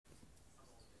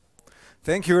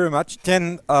Thank you very much,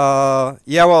 Tien.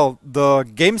 Yeah, well, the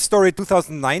GameStory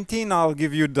 2019, I'll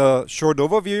give you the short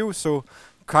overview. So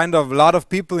kind of a lot of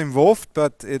people involved,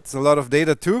 but it's a lot of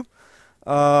data too.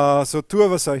 So two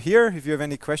of us are here. If you have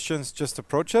any questions, just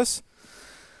approach us.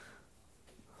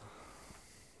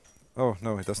 Oh,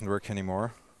 no, it doesn't work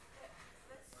anymore.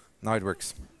 Now it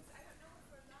works.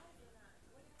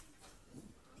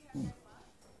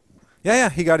 Yeah,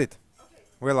 he got it.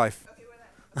 We're live.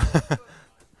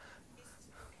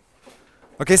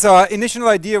 Okay, so our initial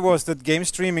idea was that game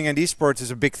streaming and esports is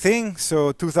a big thing.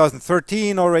 So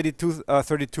 2013, already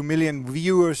 32 million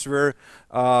viewers were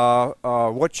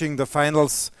watching the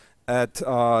finals at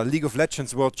League of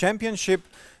Legends World Championship.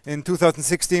 In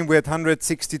 2016, we had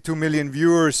 162 million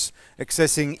viewers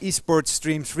accessing esports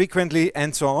streams frequently,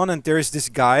 and so on. And there is this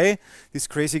guy, this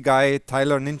crazy guy,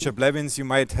 Tyler Ninja Blevins. You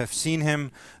might have seen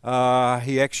him.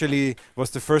 He actually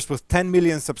was the first with 10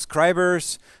 million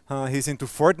subscribers. He's into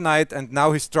Fortnite, and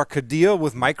now he struck a deal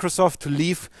with Microsoft to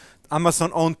leave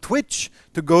Amazon-owned Twitch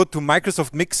to go to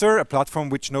Microsoft Mixer, a platform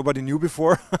which nobody knew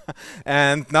before.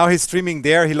 And now he's streaming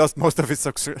there. He lost most of his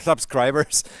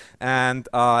subscribers. And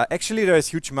actually there is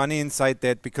huge money inside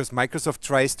that because Microsoft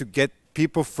tries to get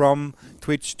people from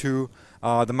Twitch to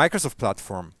the Microsoft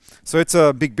platform. So it's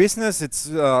a big business. It's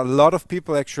a lot of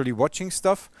people actually watching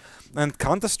stuff. And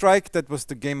Counter-Strike, that was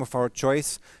the game of our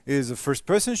choice, is a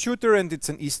first-person shooter, and it's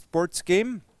an esports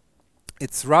game.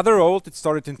 It's rather old. It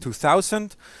started in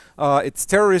 2000. It's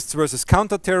terrorists versus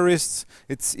counter-terrorists.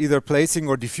 It's either placing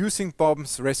or defusing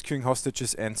bombs, rescuing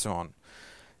hostages, and so on.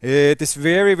 It is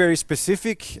very, very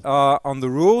specific on the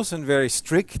rules and very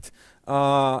strict.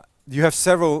 You have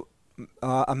several.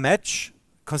 A match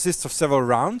consists of several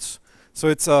rounds. So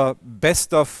it's a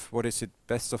best of, what is it?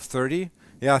 Best of 30.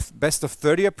 Yeah, best of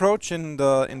 30 approach in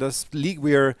this league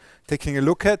we are taking a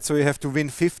look at. So you have to win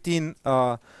 15.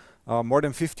 More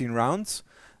than 15 rounds,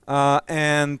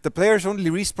 and the players only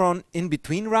respawn in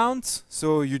between rounds,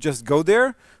 so you just go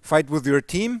there, fight with your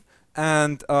team,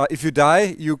 and if you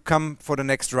die, you come for the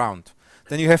next round.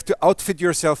 Then you have to outfit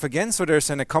yourself again, so there's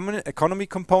an economy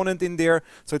component in there,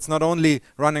 so it's not only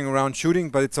running around shooting,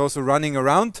 but it's also running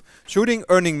around shooting,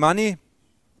 earning money,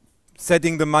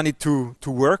 setting the money to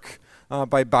work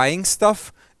by buying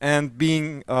stuff, and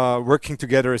being working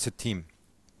together as a team.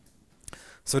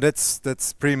 So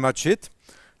that's pretty much it.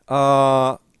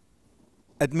 At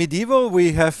MediaEval,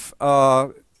 we have,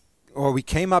 or we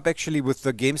came up actually with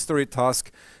the GameStory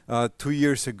task 2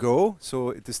 years ago. So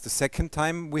it is the second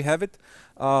time we have it.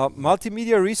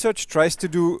 Multimedia research tries to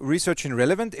do research in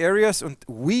relevant areas, and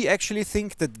we actually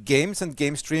think that games and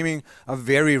game streaming are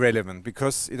very relevant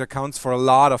because it accounts for a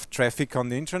lot of traffic on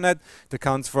the internet. It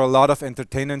accounts for a lot of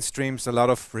entertainment streams, a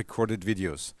lot of recorded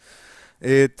videos.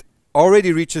 It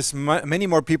already reaches many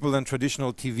more people than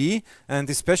traditional TV, and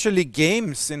especially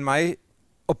games, in my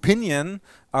opinion,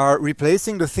 are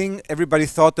replacing the thing everybody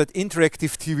thought that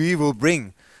interactive TV will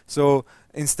bring. So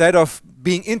instead of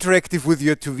being interactive with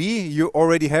your TV, you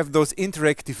already have those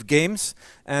interactive games,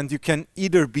 and you can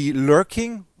either be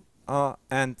lurking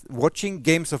and watching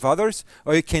games of others,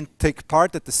 or you can take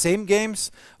part at the same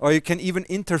games, or you can even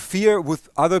interfere with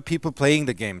other people playing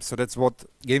the game. So that's what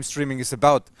game streaming is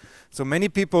about. So many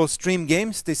people stream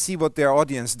games, they see what their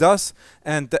audience does,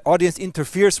 and the audience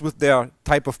interferes with their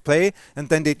type of play, and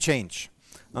then they change.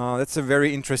 That's a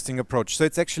very interesting approach. So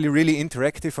it's actually really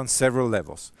interactive on several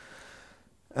levels.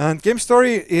 And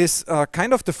GameStory is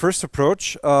kind of the first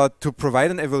approach to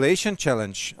provide an evaluation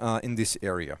challenge in this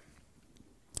area.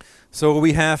 So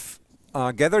we have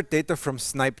gathered data from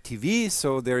Snipe TV.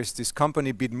 So there is this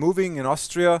company Bitmoving in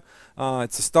Austria.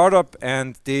 It's a startup,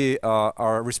 and they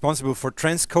are responsible for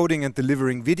transcoding and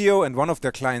delivering video, and one of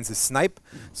their clients is Snipe.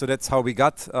 So that's how we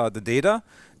got the data.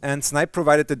 And Snipe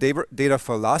provided the data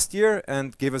for last year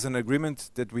and gave us an agreement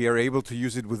that we are able to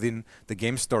use it within the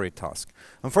GameStory task.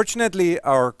 Unfortunately,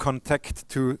 our contact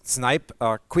to Snipe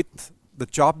quit the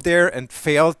job there and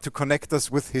failed to connect us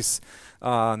with his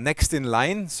next in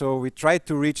line. So we tried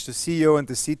to reach the CEO and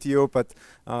the CTO, but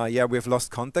yeah, we have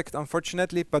lost contact,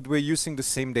 unfortunately. But we're using the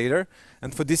same data,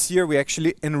 and for this year we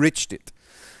actually enriched it.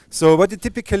 So what you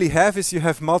typically have is you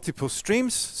have multiple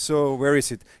streams. So where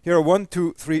is it? Here are 1,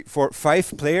 2, 3, 4,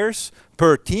 5 players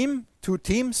per team, 2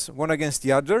 teams, one against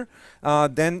the other.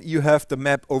 Then you have the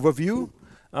map overview,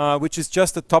 which is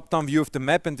just a top-down view of the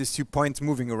map and these 2 points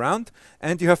moving around.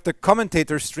 And you have the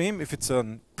commentator stream. If it's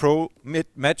a pro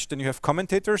match, then you have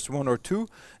commentators, 1 or 2,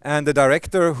 and the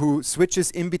director who switches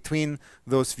in between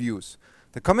those views.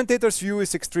 The commentator's view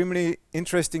is extremely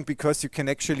interesting because you can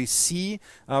actually see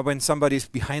when somebody is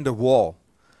behind a wall.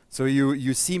 So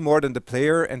you see more than the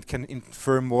player and can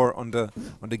infer more on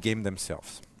the game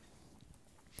themselves.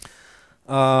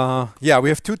 Yeah, we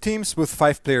have 2 teams with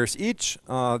 5 players each.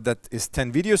 That is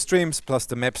 10 video streams plus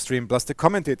the map stream plus the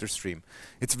commentator stream.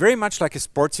 It's very much like a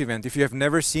sports event. If you have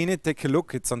never seen it, take a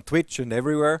look. It's on Twitch and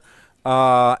everywhere.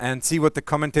 And see what the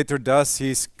commentator does.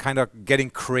 He's kind of getting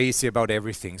crazy about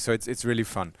everything. So it's really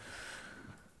fun.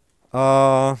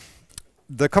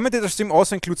 The commentator stream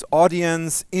also includes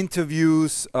audience,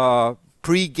 interviews,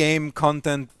 pre-game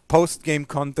content, post-game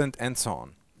content, and so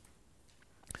on.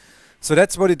 So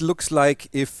that's what it looks like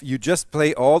if you just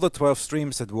play all the 12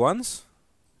 streams at once.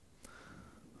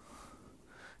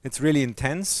 It's really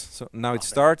intense. So now it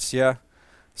starts, yeah.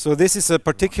 So this is a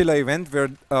particular event where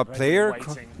a player...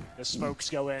 The smokes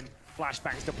go in.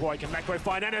 Flashbangs deploy. Can Mekko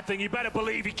find anything? You better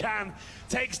believe he can.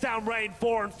 Takes down Rain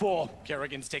 4 and 4.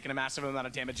 Kerrigan's taking a massive amount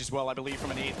of damage as well, I believe, from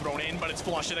an 8 thrown in, but it's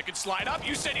Flusha that could slide up.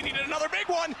 You said he needed another big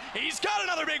one. He's got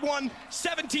another big one.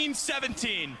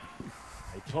 17-17.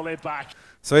 They pull it back.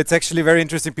 So it's actually very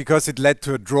interesting because it led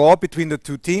to a draw between the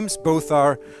 2 teams. Both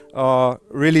are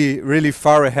really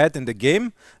far ahead in the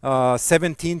game,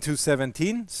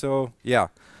 17-17. So yeah,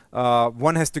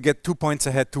 one has to get 2 points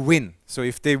ahead to win. So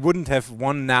if they wouldn't have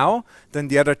won now, then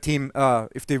the other team,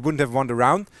 if they wouldn't have won the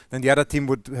round, then the other team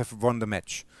would have won the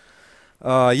match.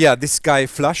 Yeah, this guy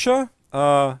Flusha,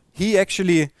 he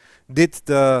actually did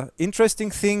the interesting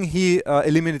thing. He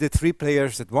eliminated 3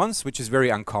 players at once, which is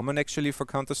very uncommon actually for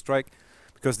Counter-Strike,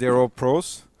 because they're all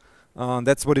pros.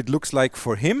 That's what it looks like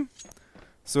for him.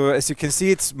 So as you can see,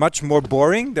 it's much more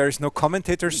boring. There is no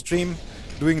commentator stream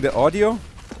doing the audio.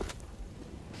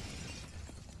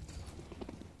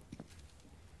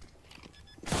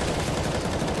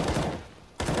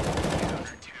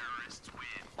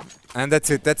 And that's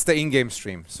it. That's the in-game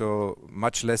stream. So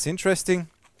much less interesting.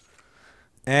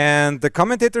 And the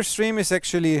commentator stream is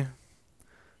actually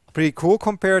pretty cool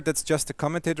compared. That's just the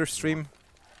commentator stream.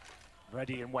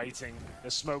 Ready and waiting.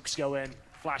 The smokes go in.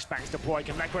 Flashbangs deploy.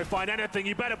 Can Mekko find anything?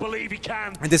 You better believe he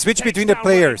can. And they switch between the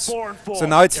players. So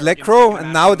now it's Lekro,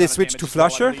 and now they switch to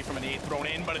Flusha.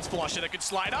 But it's Flusha that could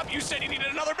slide up. You said he needed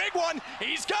another big one.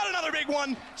 He's got another big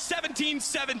one.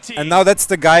 17-17. And now that's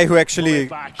the guy who actually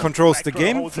controls the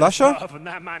game, Flusha.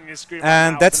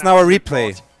 And that's now a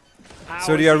replay.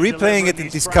 So they are replaying it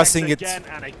and discussing it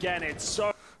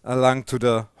along to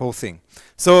the whole thing.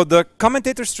 So the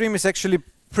commentator stream is actually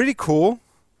pretty cool.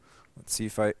 Let's see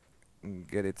if I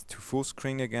get it to full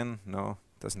screen again. No,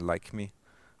 doesn't like me.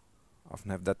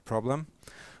 Often have that problem.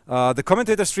 The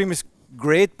commentator stream is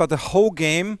great, but the whole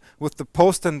game with the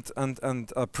post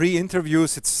and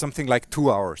pre-interviews, it's something like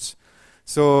 2 hours.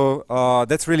 So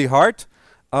that's really hard.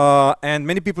 And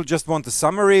many people just want a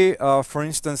summary, for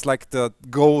instance, like the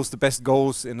goals, the best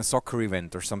goals in a soccer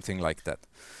event or something like that.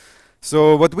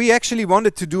 So what we actually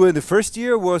wanted to do in the first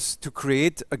year was to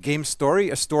create a game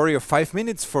story, a story of 5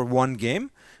 minutes for one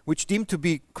game, which deemed to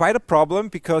be quite a problem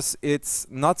because it's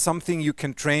not something you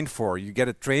can train for. You get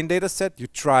a train data set, you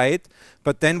try it,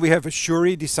 but then we have a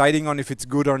jury deciding on if it's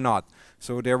good or not.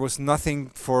 So there was nothing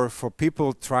for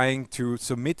people trying to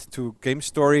submit to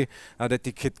GameStory that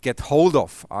they could get hold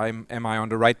of. Am I on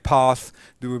the right path?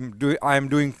 I'm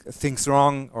doing things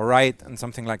wrong or right, and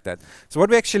something like that. So what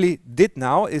we actually did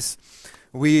now is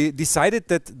we decided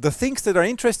that the things that are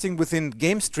interesting within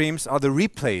game streams are the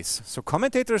replays. So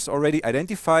commentators already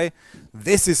identify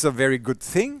this is a very good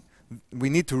thing.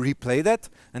 We need to replay that,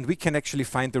 and we can actually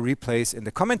find the replays in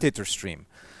the commentator stream.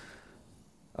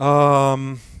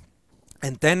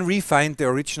 And then refine the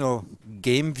original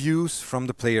game views from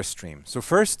the player stream. So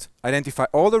first, identify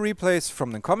all the replays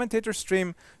from the commentator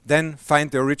stream, then find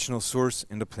the original source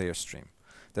in the player stream.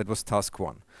 That was task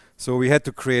 1. So we had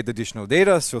to create additional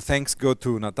data. So thanks go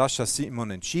to Natasha,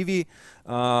 Simon, and Chivi.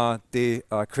 They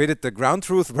created the ground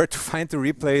truth where to find the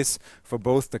replays for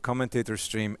both the commentator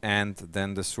stream and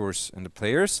then the source in the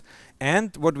players.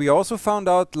 And what we also found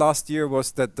out last year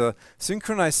was that the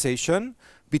synchronization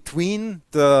between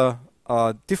the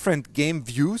different game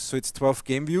views, so it's 12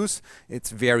 game views,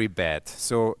 it's very bad.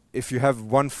 So if you have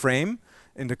one frame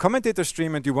in the commentator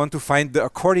stream and you want to find the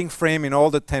according frame in all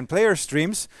the 10 player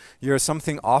streams, you're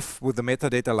something off with the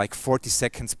metadata like 40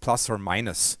 seconds plus or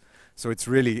minus. So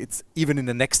it's even in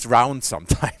the next round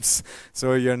sometimes.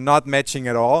 So you're not matching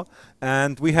at all.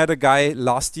 And we had a guy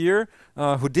last year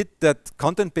who did that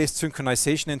content-based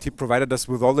synchronization, and he provided us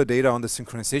with all the data on the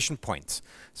synchronization points.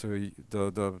 So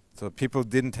the people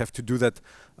didn't have to do that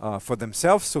for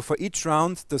themselves. So for each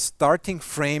round, the starting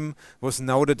frame was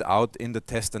noted out in the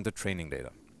test and the training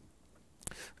data.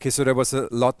 Okay, so there was a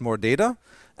lot more data.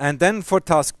 And then for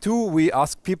task 2, we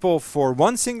asked people for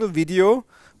one single video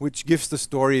which gives the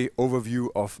story overview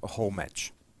of a whole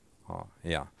match.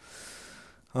 Yeah.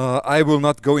 I will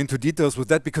not go into details with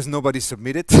that because nobody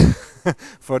submitted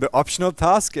for the optional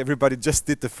task. Everybody just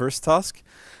did the first task.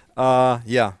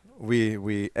 Yeah,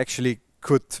 we actually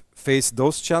could face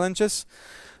those challenges.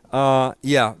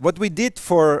 Yeah, what we did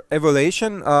for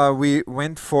evaluation, we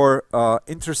went for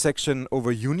intersection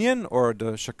over union, or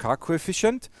the Shakar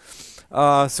coefficient.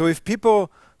 So if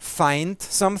people find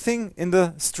something in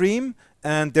the stream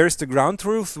and there's the ground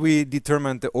truth, we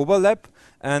determined the overlap,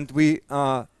 and we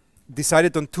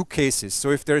decided on two cases.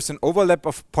 So if there's an overlap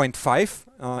of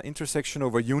 0.5 intersection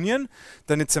over union,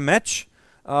 then it's a match.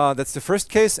 That's the first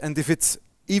case. And if it's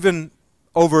even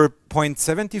over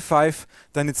 0.75,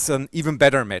 then it's an even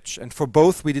better match. And for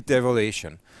both, we did the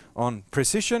evaluation on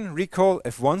precision, recall,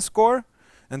 F1 score.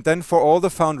 And then for all the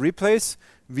found replays,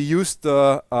 we used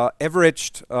the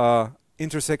averaged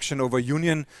intersection over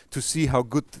union to see how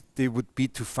good they would be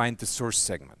to find the source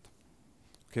segment.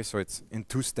 Okay, so it's in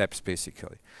 2 steps,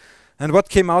 basically. And what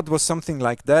came out was something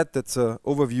like that. That's an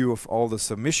overview of all the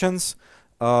submissions.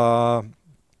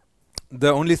 The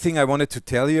only thing I wanted to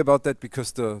tell you about that,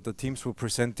 because the teams will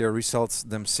present their results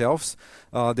themselves,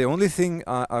 the only thing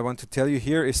I want to tell you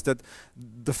here is that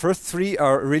the first 3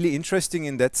 are really interesting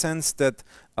in that sense that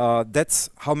that's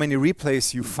how many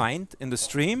replays you find in the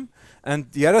stream.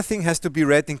 And the other thing has to be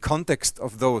read in context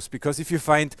of those, because if you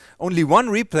find only 1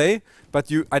 replay, but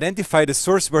you identify the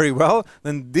source very well,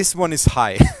 then this one is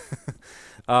high.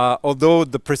 Although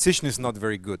the precision is not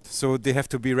very good. So they have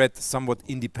to be read somewhat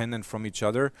independent from each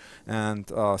other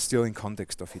and still in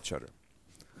context of each other.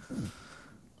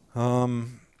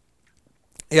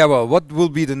 Yeah, well, what will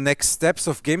be the next steps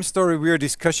of GameStory? We are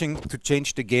discussing to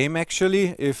change the game,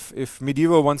 actually, if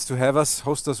MediaEval wants to have us,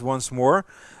 host us once more.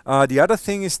 The other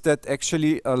thing is that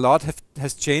actually a lot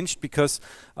has changed, because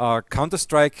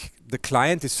Counter-Strike, the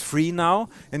client is free now,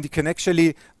 and you can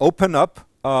actually open up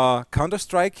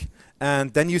Counter-Strike,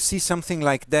 and then you see something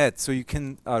like that. So you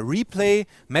can replay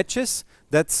matches.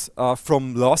 That's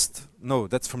from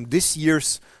this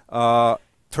year's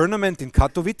tournament in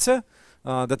Katowice.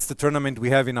 That's the tournament we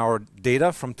have in our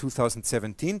data from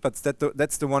 2017, but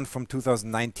that's the one from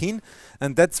 2019.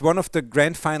 And that's one of the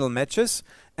grand final matches.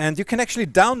 And you can actually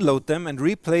download them and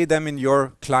replay them in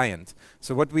your client.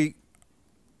 So what we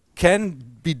can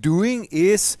be doing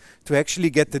is to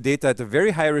actually get the data at a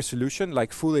very high resolution,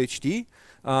 like full HD,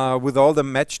 with all the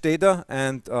match data,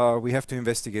 and we have to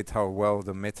investigate how well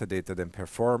the metadata then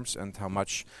performs and how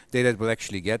much data it will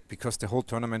actually get, because the whole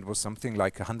tournament was something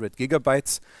like 100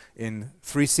 gigabytes in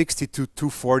 360 to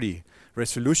 240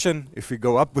 resolution. If we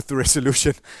go up with the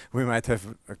resolution, we might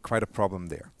have quite a problem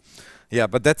there. Yeah,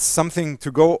 but that's something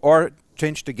to go or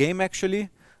change the game, actually.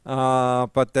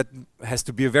 But that has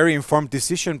to be a very informed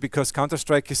decision, because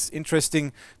Counter-Strike is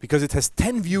interesting because it has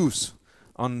 10 views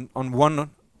on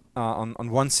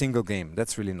one single game.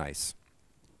 That's really nice.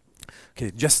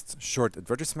 Okay, just short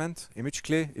advertisement.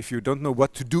 ImageClay. If you don't know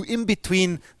what to do in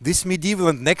between this MediaEval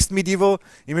and next MediaEval,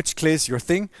 ImageClay is your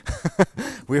thing.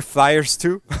 We have flyers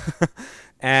too.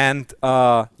 And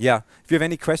yeah, if you have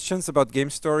any questions about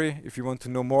GameStory, if you want to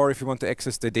know more, if you want to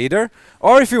access the data,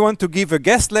 or if you want to give a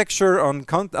guest lecture on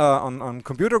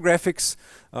computer graphics,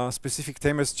 specific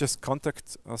themes, just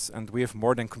contact us. And we have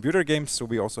more than computer games, so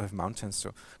we also have mountains,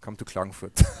 so come to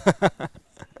Klagenfurt.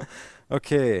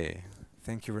 Okay,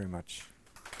 thank you very much.